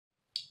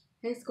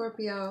Hey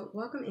Scorpio,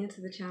 welcome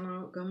into the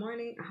channel. Good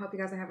morning. I hope you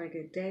guys are having a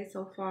good day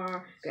so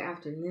far. Good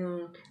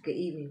afternoon, good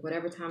evening,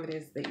 whatever time it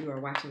is that you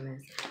are watching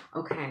this.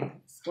 Okay,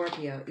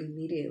 Scorpio,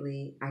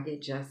 immediately I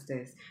get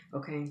justice.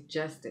 Okay,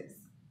 justice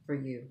for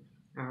you.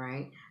 All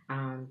right.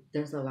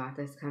 There's a lot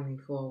that's coming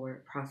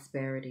forward.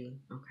 Prosperity.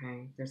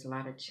 Okay. There's a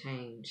lot of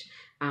change.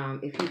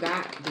 If you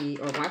got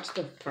or watched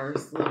the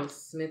first little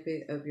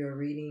snippet of your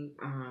reading,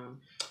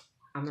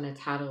 I'm going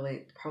to title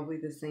it probably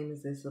the same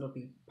as this. It'll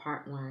be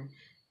part one.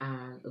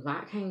 A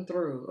lot came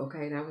through.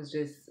 Okay. That was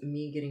just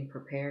me getting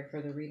prepared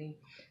for the reading.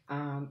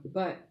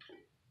 But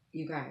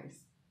you guys,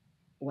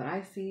 what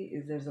I see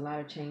is there's a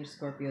lot of change,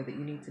 Scorpio, that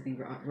you need to be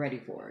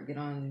ready for.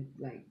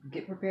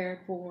 Get prepared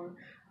for.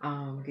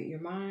 Get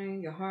your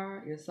mind, your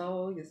heart, your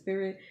soul, your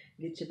spirit,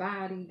 get your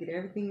body, get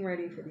everything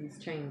ready for these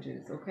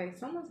changes. Okay,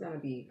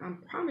 I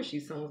promise you,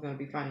 someone's gonna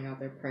be finding out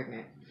they're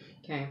pregnant.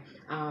 Okay,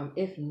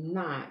 if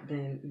not,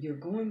 then you're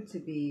going to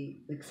be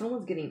like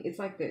it's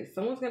like this.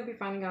 Someone's gonna be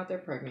finding out they're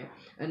pregnant.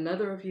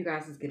 Another of you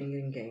guys is getting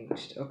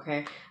engaged.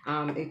 Okay,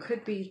 it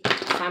could be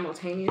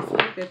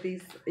simultaneously that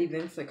these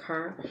events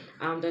occur.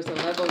 There's a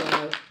level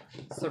of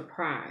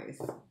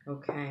surprise,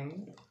 okay?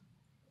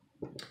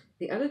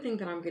 The other thing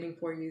that I'm getting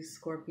for you,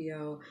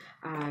 Scorpio,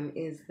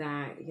 is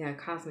that,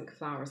 cosmic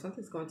flower,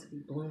 something's going to be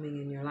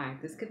blooming in your life.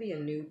 This could be a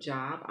new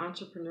job,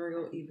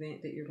 entrepreneurial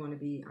event that you're going to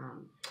be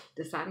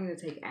deciding to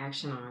take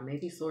action on.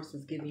 Maybe source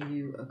is giving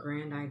you a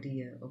grand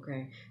idea,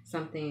 okay?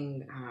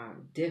 Something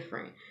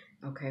different,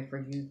 okay, for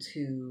you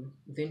to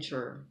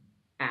venture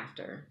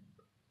after.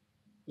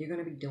 You're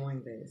going to be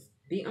doing this.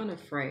 Be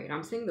unafraid.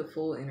 I'm seeing the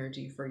full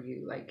energy for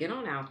you. Like, get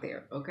on out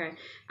there, okay?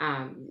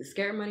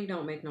 Scared money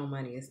don't make no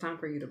money. It's time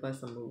for you to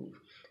bust a move,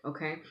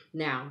 okay?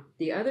 Now,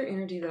 the other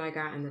energy that I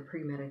got in the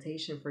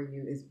premeditation for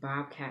you is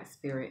Bobcat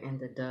Spirit and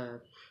the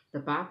Dove. The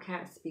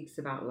Bobcat speaks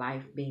about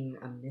life being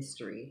a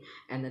mystery,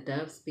 and the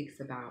Dove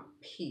speaks about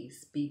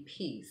peace. Be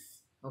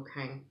peace,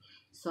 okay?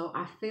 So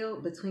I feel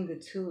between the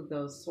two of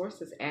those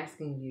sources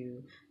asking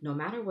you, no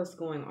matter what's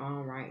going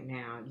on right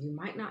now, you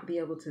might not be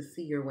able to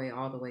see your way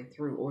all the way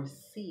through or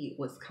see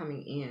what's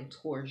coming in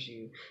towards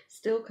you.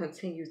 Still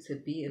continue to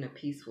be in a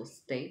peaceful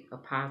state, a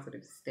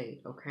positive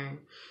state, okay?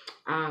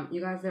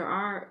 You guys,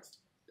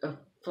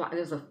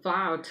 there's a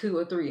fly or two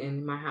or three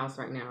in my house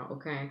right now,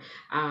 okay?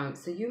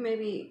 So you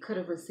maybe could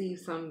have received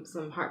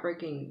some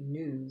heartbreaking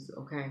news,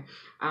 okay?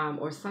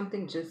 Or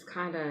something just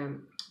kind of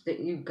that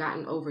you've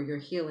gotten over, your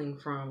healing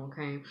from,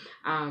 okay?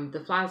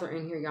 The flies are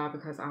in here, y'all,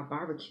 because I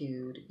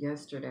barbecued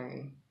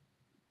yesterday,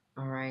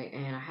 all right,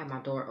 and I had my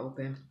door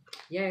open,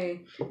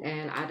 yay,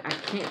 and I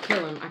can't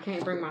kill them. I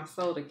can't bring my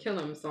soul to kill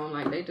them, so I'm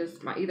like, either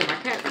my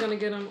cat's gonna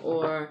get them,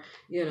 or,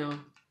 yeah,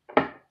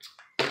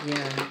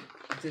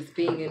 just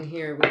being in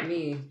here with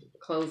me,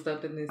 closed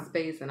up in this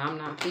space, and I'm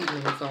not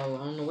feeding them, so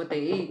I don't know what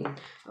they eating,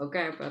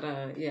 okay,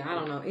 but yeah, I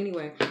don't know.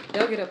 Anyway,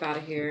 they'll get up out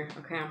of here,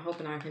 okay? I'm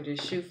hoping I can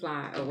just shoo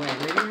fly away.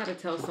 Maybe I had to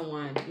tell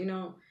someone,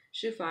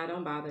 shoo fly,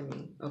 don't bother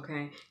me,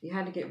 okay? You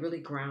had to get really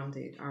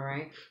grounded, all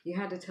right? You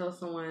had to tell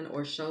someone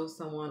or show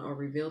someone or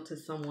reveal to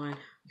someone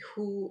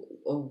who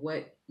or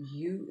what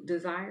you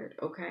desired,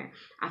 okay?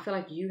 I feel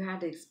like you had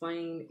to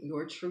explain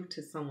your truth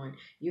to someone.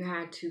 You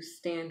had to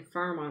stand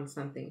firm on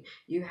something.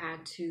 You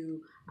had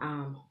to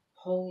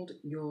hold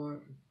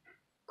your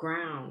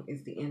ground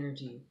is the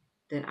energy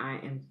that I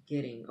am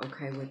getting,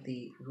 okay, with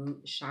the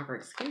root chakra.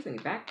 Excuse me,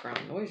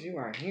 background noise you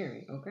are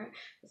hearing, okay?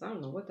 Because I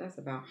don't know what that's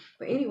about.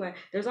 But anyway,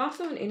 there's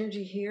also an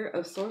energy here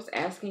of source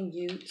asking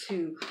you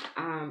to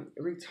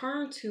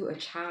return to a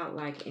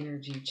childlike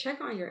energy.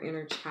 Check on your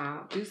inner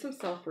child. Do some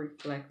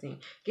self-reflecting.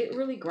 Get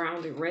really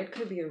grounded. Red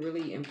could be a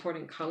really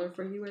important color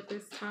for you at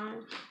this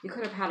time. You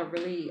could have had a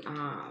really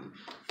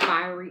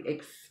fiery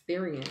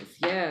experience.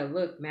 Yeah,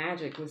 look,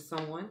 magic with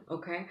someone,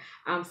 okay?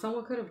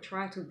 Someone could have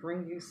tried to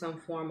bring you some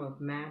form of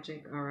magic,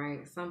 all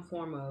right? Some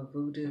form of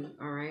voodoo,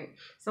 all right?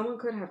 Someone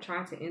could have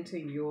tried to enter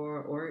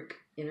your auric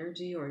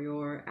energy or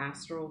your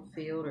astral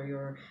field or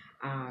your,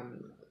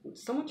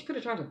 someone could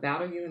have tried to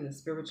battle you in the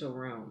spiritual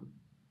realm,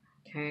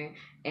 okay?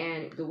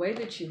 And the way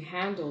that you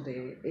handled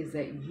it is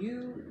that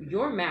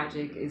your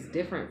magic is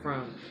different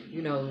from,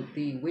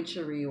 the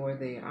witchery or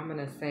I'm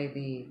going to say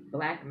the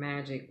black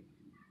magic,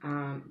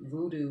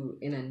 voodoo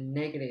in a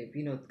negative,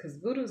 because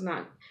voodoo's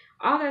not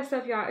all that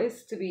stuff, y'all,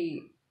 is to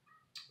be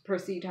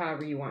perceived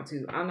however you want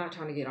to. I'm not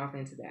trying to get off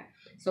into that.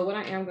 So what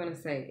I am going to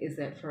say is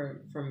that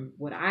from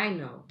what I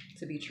know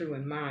to be true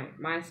in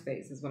my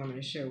space is what I'm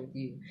going to share with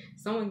you.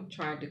 Someone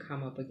tried to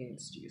come up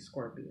against you,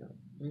 Scorpio,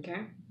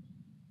 okay?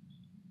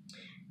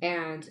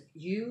 And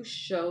you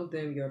showed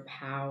them your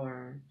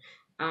power.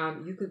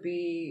 You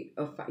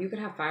could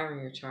have fire in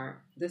your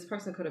chart. This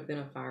person could have been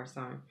a fire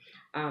sign.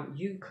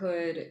 You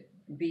could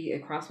be a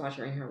cross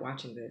watcher in here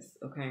watching this,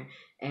 okay?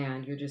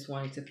 And you're just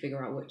wanting to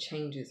figure out what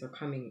changes are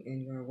coming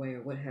in your way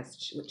or what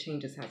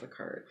changes has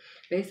occurred.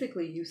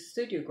 Basically, you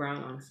stood your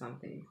ground on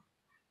something,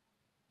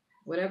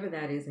 whatever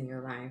that is in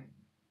your life.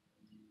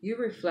 You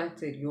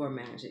reflected your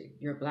magic,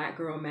 your black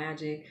girl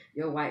magic,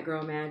 your white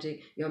girl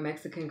magic, your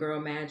Mexican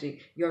girl magic,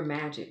 your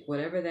magic,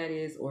 whatever that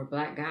is, or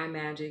black guy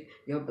magic,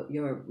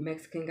 your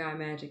Mexican guy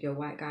magic, your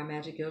white guy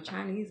magic, your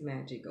Chinese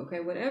magic,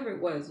 okay? Whatever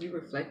it was, you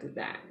reflected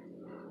that.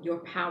 Your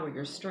power,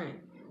 your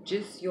strength,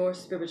 just your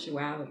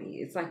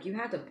spirituality. It's like you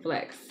had to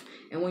flex.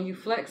 And when you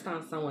flexed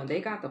on someone,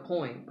 they got the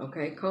point,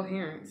 okay?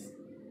 Coherence.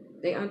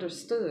 They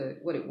understood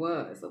what it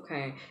was,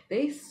 okay?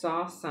 They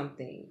saw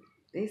something.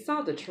 They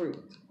saw the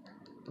truth.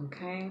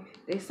 Okay,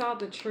 they saw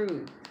the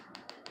truth.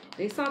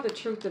 They saw the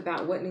truth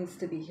about what needs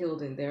to be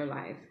healed in their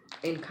life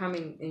and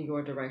coming in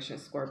your direction,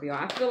 Scorpio.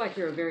 I feel like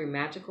you're a very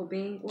magical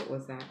being. What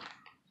was that?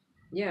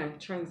 Yeah,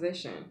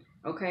 transition.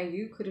 Okay,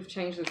 you could have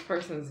changed this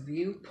person's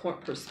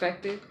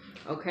perspective.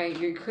 Okay,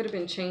 you could have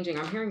been changing.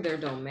 I'm hearing their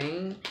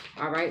domain.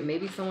 All right,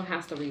 maybe someone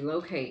has to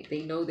relocate.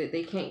 They know that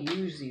they can't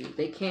use you.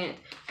 They can't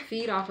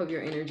feed off of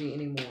your energy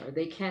anymore.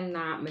 They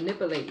cannot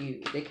manipulate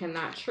you. They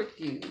cannot trick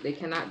you. They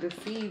cannot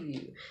deceive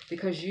you,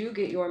 because you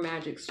get your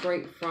magic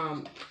straight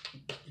from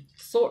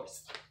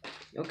source.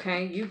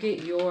 Okay, you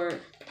get your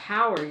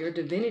power, your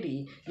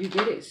divinity, you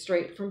get it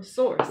straight from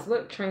source.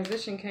 Look,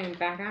 transition came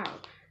back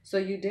out. So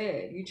you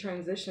did. You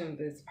transitioned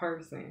this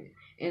person.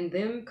 And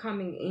them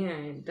coming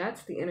in,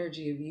 that's the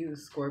energy of you,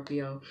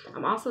 Scorpio.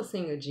 I'm also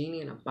seeing a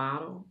genie in a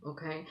bottle,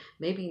 okay?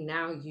 Maybe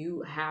now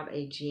you have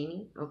a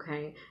genie,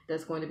 okay,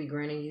 that's going to be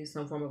granting you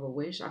some form of a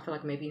wish. I feel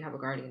like maybe you have a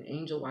guardian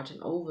angel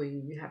watching over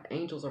you. You have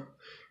angels or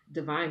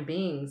divine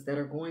beings that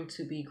are going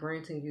to be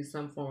granting you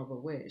some form of a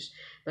wish.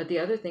 But the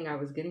other thing I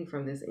was getting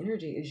from this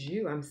energy is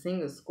you. I'm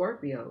seeing a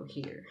Scorpio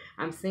here.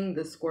 I'm seeing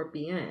the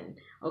Scorpion,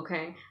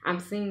 okay? I'm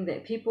seeing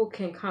that people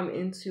can come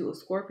into a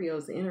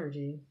Scorpio's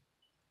energy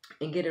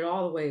and get it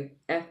all the way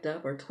effed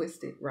up or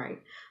twisted, right?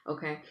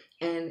 Okay.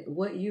 And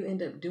what you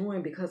end up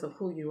doing because of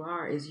who you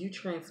are is you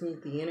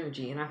transmute the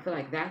energy. And I feel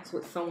like that's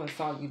what someone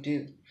saw you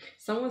do.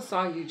 Someone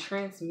saw you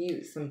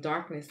transmute some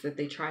darkness that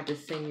they tried to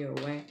send you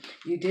away.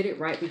 You did it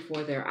right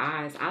before their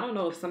eyes. I don't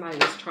know if somebody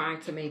was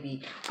trying to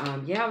maybe,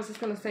 I was just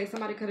going to say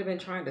somebody could have been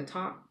trying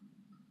to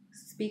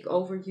speak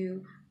over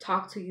you,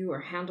 talk to you, or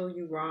handle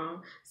you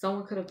wrong.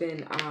 Someone could have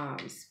been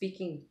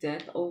speaking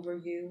death over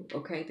you,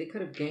 okay? They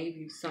could have gave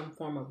you some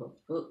form of a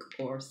book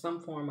or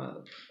some form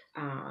of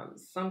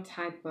some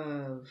type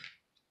of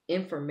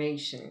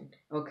information,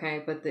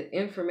 okay? But the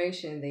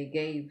information they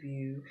gave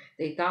you,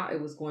 they thought it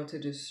was going to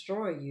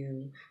destroy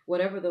you.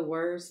 Whatever the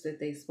words that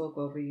they spoke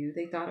over you,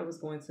 they thought it was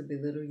going to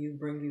belittle you,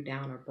 bring you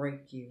down, or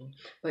break you.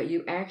 But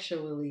you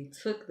actually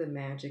took the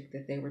magic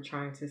that they were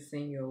trying to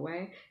send you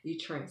away. You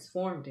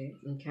transformed it,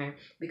 okay?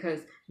 Because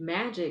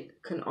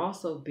magic can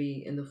also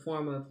be in the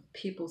form of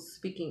people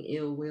speaking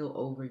ill will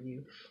over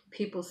you,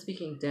 people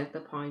speaking death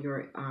upon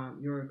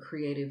your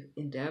creative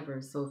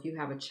endeavors. So if you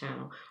have a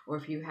channel, or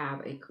if you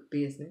have a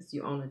business,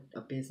 you own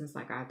a business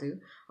like I do,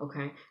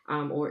 okay?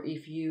 Or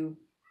if you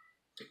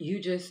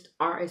just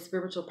are a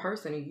spiritual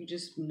person and you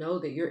just know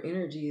that your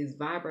energy is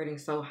vibrating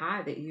so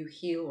high that you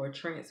heal or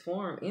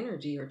transform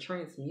energy or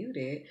transmute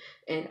it.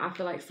 And I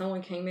feel like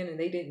someone came in and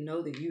they didn't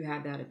know that you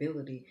had that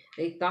ability.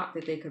 They thought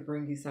that they could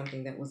bring you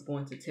something that was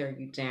going to tear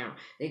you down.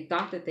 They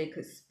thought that they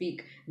could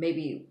speak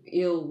maybe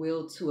ill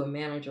will to a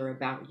manager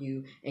about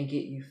you and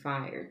get you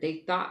fired.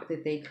 They thought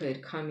that they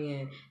could come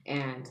in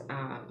and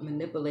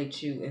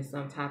manipulate you in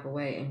some type of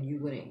way, and you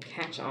wouldn't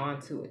catch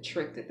on to a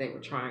trick that they were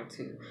trying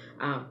to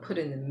put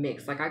in the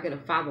mix. Like I get a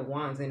Five of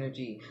Wands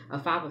energy, a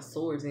Five of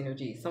Swords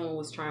energy. Someone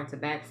was trying to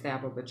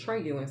backstab or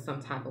betray you in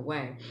some type of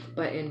way.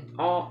 But in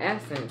all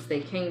essence,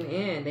 they came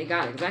in, they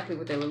got exactly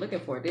what they were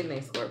looking for, didn't they,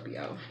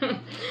 Scorpio?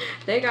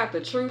 They got the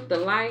truth, the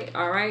light,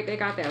 all right? They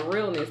got that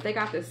realness. They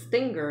got the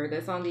stinger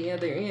that's on the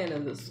other end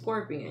of the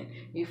scorpion.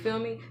 You feel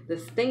me? The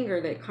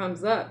stinger that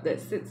comes up,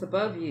 that sits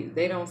above you.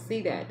 They don't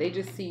see that. They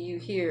just see you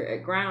here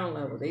at ground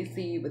level. They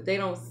see you, but they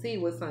don't see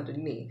what's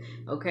underneath,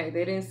 okay?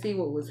 They didn't see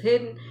what was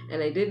hidden,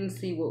 and they didn't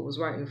see what was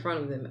right in front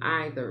of them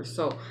either.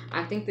 So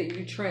I think that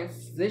you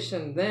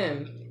transition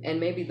them, and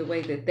maybe the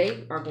way that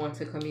they are going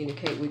to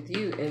communicate with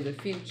you in the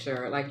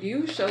future. Like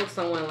you showed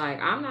someone like,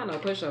 I'm not no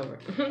pushover.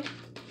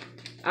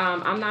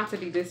 I'm not to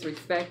be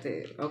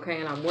disrespected,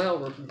 okay? And I'm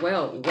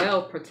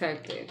well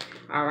protected,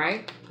 all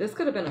right? This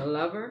could have been a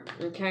lover,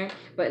 okay?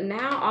 But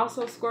now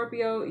also,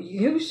 Scorpio,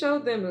 you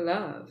showed them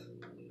love.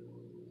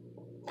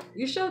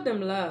 You showed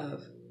them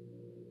love.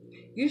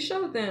 You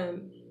showed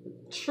them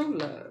true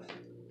love,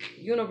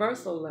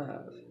 universal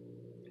love,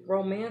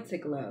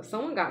 romantic love.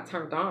 Someone got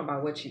turned on by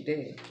what you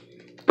did.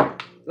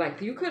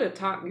 Like you could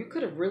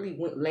have really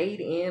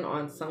laid in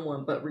on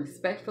someone, but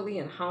respectfully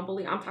and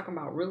humbly. I'm talking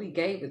about really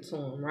gave it to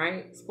them,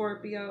 right,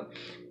 Scorpio?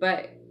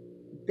 But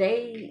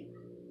they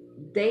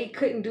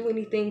couldn't do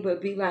anything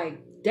but be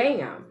like,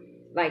 damn,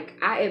 like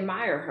I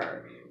admire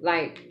her.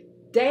 Like,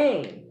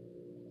 dang,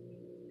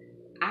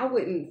 I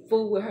wouldn't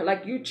fool with her.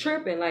 Like, you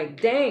tripping.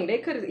 Like, dang, they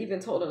could have even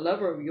told a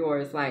lover of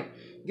yours, like,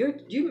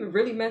 You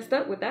really messed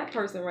up with that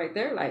person right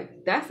there.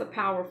 Like, that's a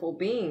powerful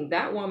being.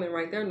 That woman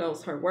right there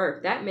knows her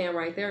worth. That man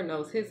right there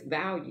knows his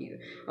value.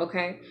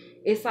 Okay,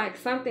 it's like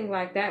something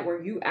like that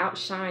where you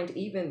outshined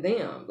even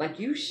them. Like,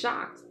 you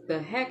shocked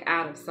the heck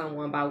out of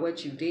someone by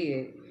what you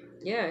did.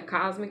 Yeah,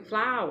 cosmic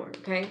flower.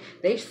 Okay,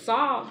 they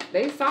saw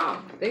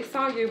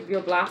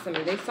your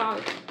blossoming. They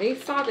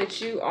saw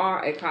that you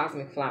are a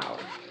cosmic flower.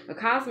 A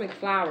cosmic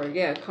flower,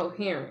 yeah,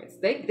 coherence.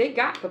 They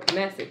got the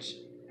message.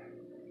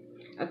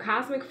 A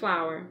cosmic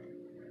flower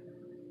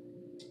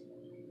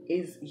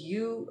is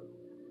you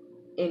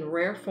in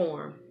rare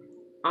form,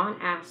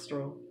 on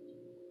astral,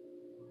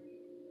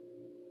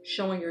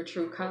 showing your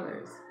true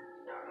colors,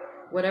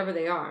 whatever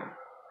they are.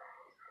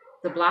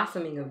 The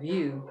blossoming of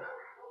you.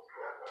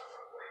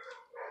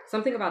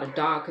 Something about a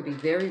dog could be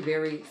very,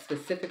 very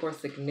specific or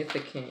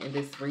significant in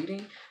this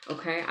reading.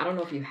 Okay, I don't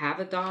know if you have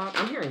a dog.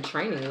 I'm hearing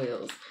training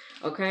wheels.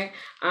 Okay,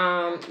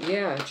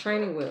 yeah,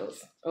 training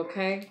wheels.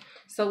 Okay,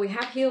 so we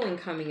have healing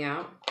coming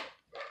out.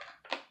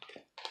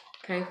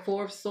 Okay,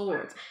 Four of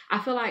Swords. I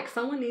feel like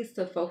someone needs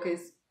to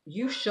focus.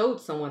 You showed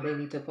someone they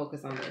need to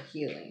focus on their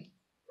healing.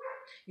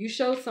 You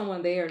showed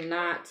someone they are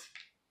not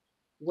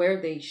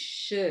where they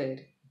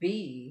should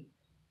be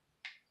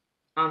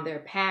on their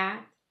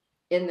path,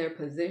 in their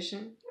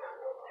position,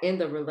 in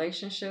the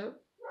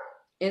relationship,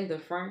 in the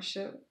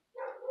friendship,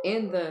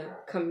 in the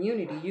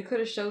community. You could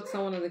have showed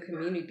someone in the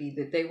community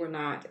that they were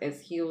not as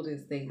healed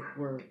as they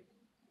were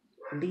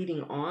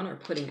leading on or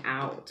putting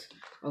out.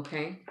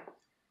 Okay,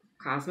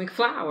 cosmic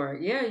flower.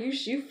 Yeah,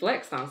 you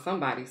flexed on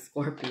somebody,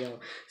 Scorpio.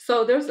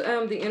 So there's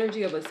the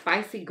energy of a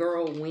spicy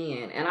girl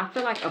win, and I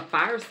feel like a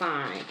fire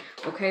sign,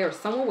 okay, or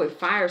someone with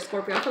fire,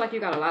 Scorpio. I feel like you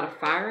got a lot of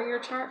fire in your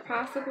chart,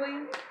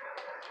 possibly.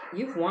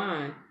 You've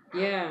won.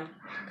 Yeah,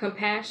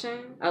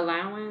 compassion,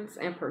 allowance,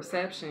 and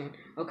perception.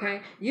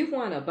 Okay, you've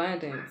won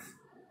abundance,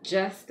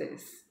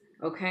 justice.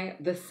 Okay,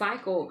 the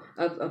cycle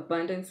of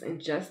abundance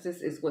and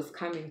justice is what's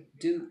coming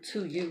due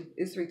to you.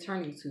 It's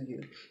returning to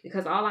you,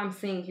 because all I'm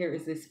seeing here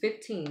is this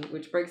 15,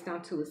 which breaks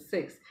down to a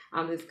 6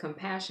 on this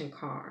compassion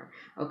card.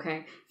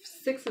 Okay,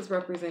 6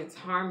 represents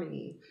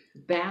harmony,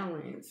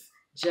 balance,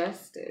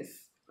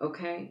 justice.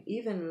 Okay,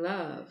 even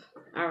love.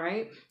 All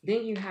right,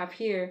 then you have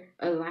here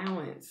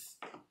allowance.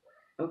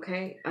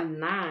 Okay, a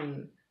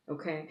 9.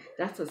 Okay,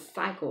 that's a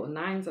cycle.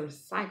 9s are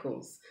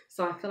cycles.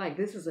 So I feel like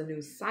this is a new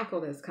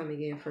cycle that's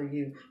coming in for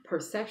you.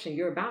 Perception.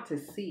 You're about to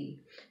see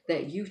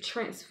that you've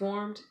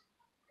transformed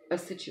a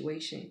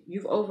situation.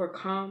 You've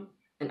overcome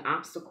an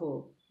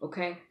obstacle.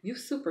 Okay, you've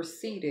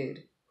superseded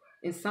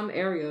in some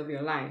area of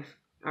your life.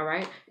 All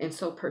right. And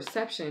so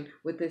perception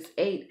with this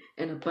 8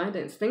 and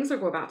abundance, things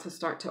are about to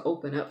start to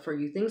open up for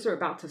you. Things are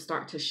about to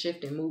start to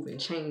shift and move and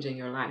change in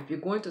your life. You're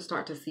going to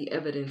start to see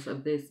evidence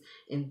of this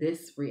in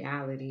this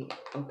reality.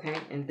 Okay.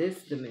 In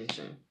this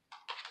dimension,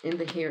 in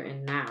the here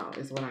and now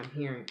is what I'm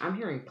hearing. I'm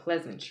hearing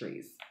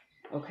pleasantries.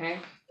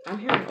 Okay. I'm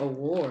hearing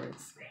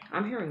awards.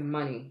 I'm hearing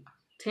money,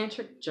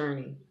 tantric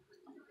journey.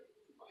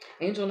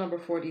 Angel number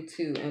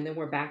 42. And then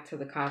we're back to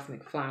the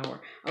cosmic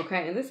flower.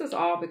 Okay. And this is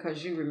all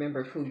because you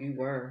remembered who you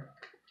were.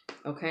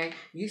 Okay,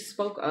 you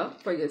spoke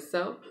up for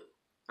yourself.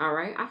 All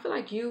right, I feel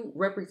like you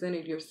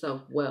represented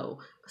yourself well.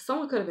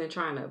 Someone could have been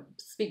trying to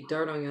speak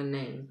dirt on your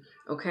name.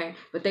 Okay,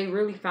 but they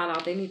really found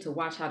out they need to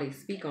watch how they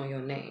speak on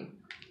your name.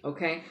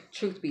 Okay,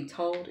 truth be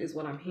told is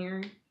what I'm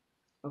hearing.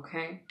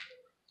 Okay,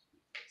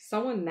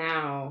 someone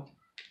now,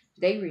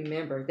 they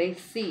remember, they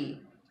see.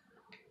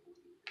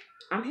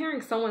 I'm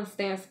hearing someone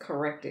stands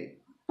corrected.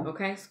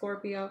 Okay,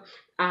 Scorpio.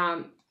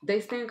 They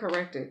stand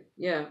corrected.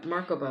 Yeah,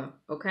 Merkaba.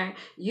 Okay.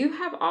 You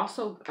have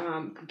also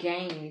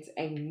gained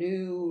a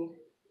new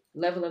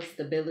level of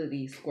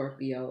stability,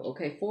 Scorpio.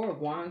 Okay, 4 of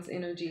Wands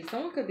energy.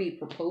 Someone could be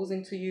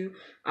proposing to you.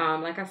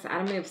 Like I said,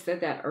 I may have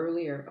said that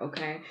earlier.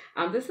 Okay.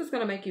 This is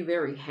going to make you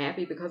very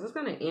happy because it's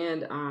going to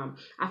end.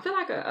 I feel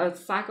like a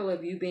cycle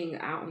of you being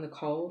out in the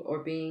cold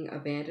or being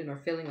abandoned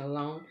or feeling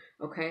alone.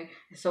 Okay.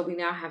 So we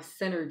now have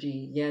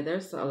synergy. Yeah,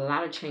 there's a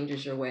lot of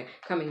changes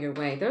coming your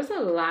way. There's a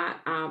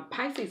lot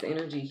Pisces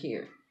energy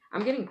here.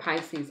 I'm getting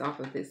Pisces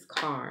off of this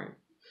card.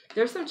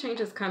 There's some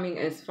changes coming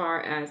as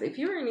far as if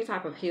you're any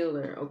type of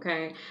healer,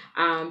 okay?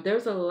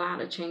 There's a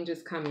lot of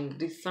changes coming.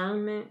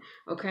 Discernment,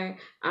 okay?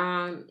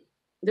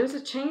 There's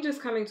a changes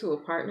coming to a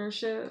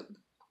partnership,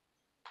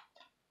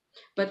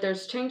 but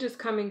there's changes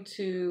coming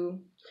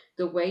to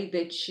the way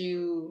that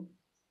you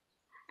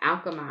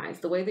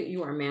alchemize, the way that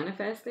you are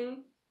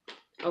manifesting,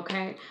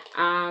 okay?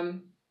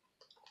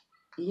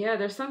 Yeah,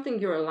 there's something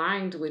you're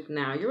aligned with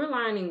now. You're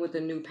aligning with a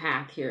new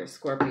path here,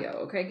 Scorpio.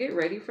 Okay, get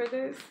ready for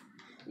this.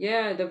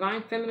 Yeah,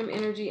 divine feminine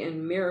energy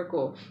and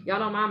miracle. Y'all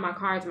don't mind my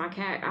cards, my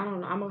cat. I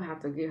don't know. I'm going to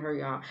have to get her,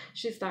 y'all.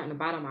 She's starting to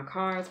bite on my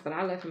cards, but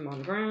I left him on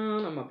the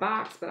ground, on my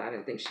box, but I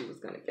didn't think she was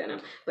going to get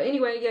him. But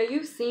anyway, yeah,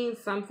 you've seen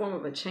some form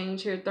of a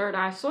change here. Third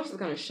eye. Source is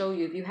going to show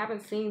you. If you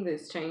haven't seen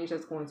this change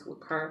that's going to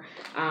occur,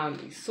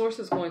 Source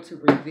is going to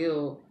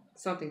reveal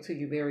something to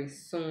you very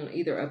soon,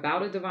 either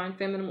about a divine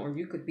feminine, or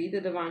you could be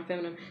the divine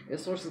feminine. The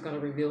source is going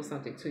to reveal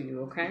something to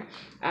you, okay?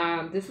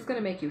 This is going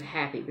to make you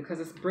happy because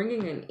it's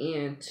bringing an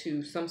end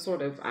to some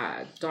sort of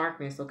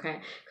darkness,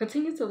 okay?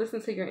 Continue to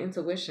listen to your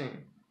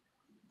intuition.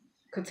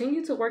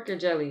 Continue to work your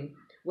jelly.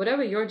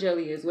 Whatever your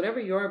jelly is, whatever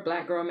your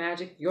black girl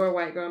magic, your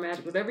white girl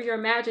magic, whatever your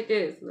magic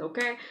is,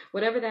 okay?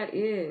 Whatever that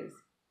is,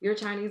 your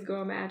Chinese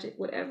girl magic,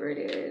 whatever it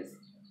is,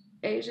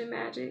 Asian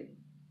magic,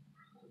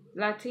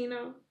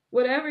 Latino,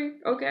 whatever,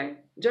 okay?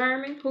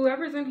 German,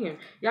 whoever's in here,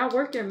 y'all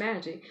work your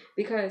magic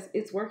because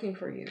it's working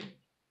for you.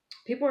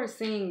 People are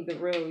seeing the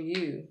real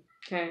you,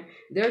 okay?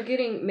 They're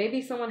getting,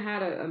 maybe someone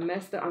had a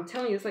messed up, I'm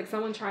telling you, it's like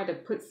someone tried to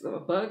put a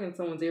bug in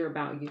someone's ear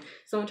about you.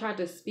 Someone tried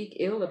to speak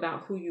ill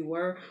about who you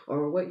were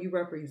or what you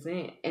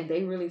represent, and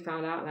they really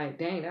found out like,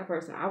 dang, that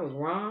person, I was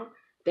wrong.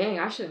 Dang,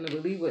 I shouldn't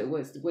have believed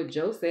what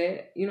Joe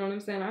said. You know what I'm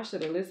saying? I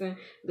should have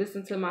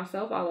listened to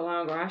myself all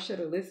along, or I should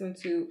have listened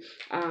to,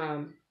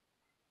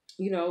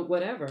 you know,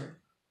 whatever.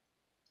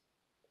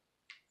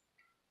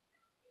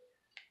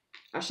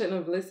 I shouldn't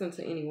have listened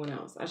to anyone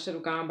else. I should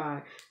have gone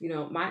by, you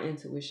know, my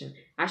intuition.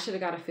 I should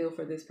have got a feel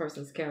for this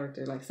person's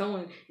character. Like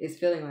someone is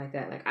feeling like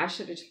that. Like I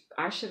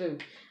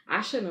shouldn't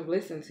have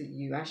listened to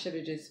you. I should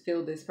have just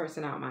filled this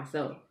person out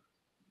myself.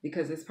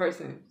 Because this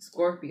person,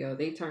 Scorpio,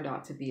 they turned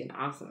out to be an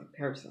awesome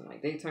person.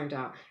 Like they turned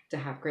out to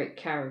have great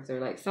character.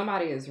 Like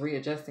somebody is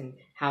readjusting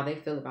how they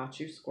feel about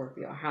you,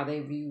 Scorpio, how they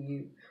view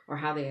you, or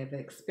how they have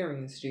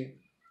experienced you.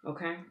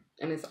 Okay?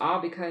 And it's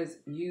all because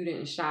you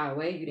didn't shy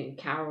away. You didn't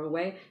cower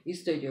away. You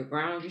stood your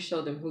ground. You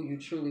showed them who you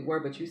truly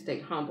were, but you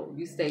stayed humble.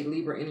 You stayed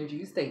Libra energy.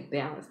 You stayed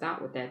balanced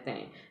out with that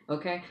thing.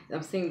 Okay?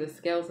 I'm seeing the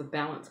scales of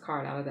balance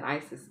card out of the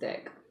Isis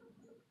deck.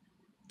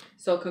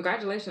 So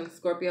congratulations,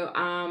 Scorpio.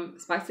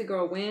 Spicy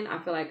girl win. I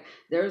feel like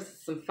there's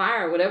some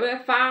fire. Whatever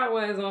that fire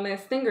was on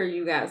that stinger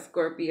you got,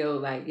 Scorpio.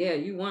 Like, yeah,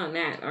 you won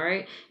that. All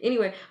right.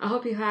 Anyway, I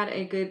hope you had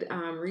a good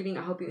reading.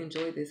 I hope you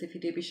enjoyed this. If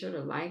you did, be sure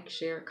to like,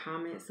 share,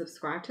 comment,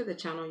 subscribe to the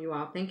channel, you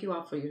all. Thank you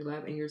all for your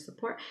love and your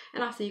support.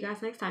 And I'll see you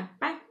guys next time.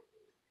 Bye.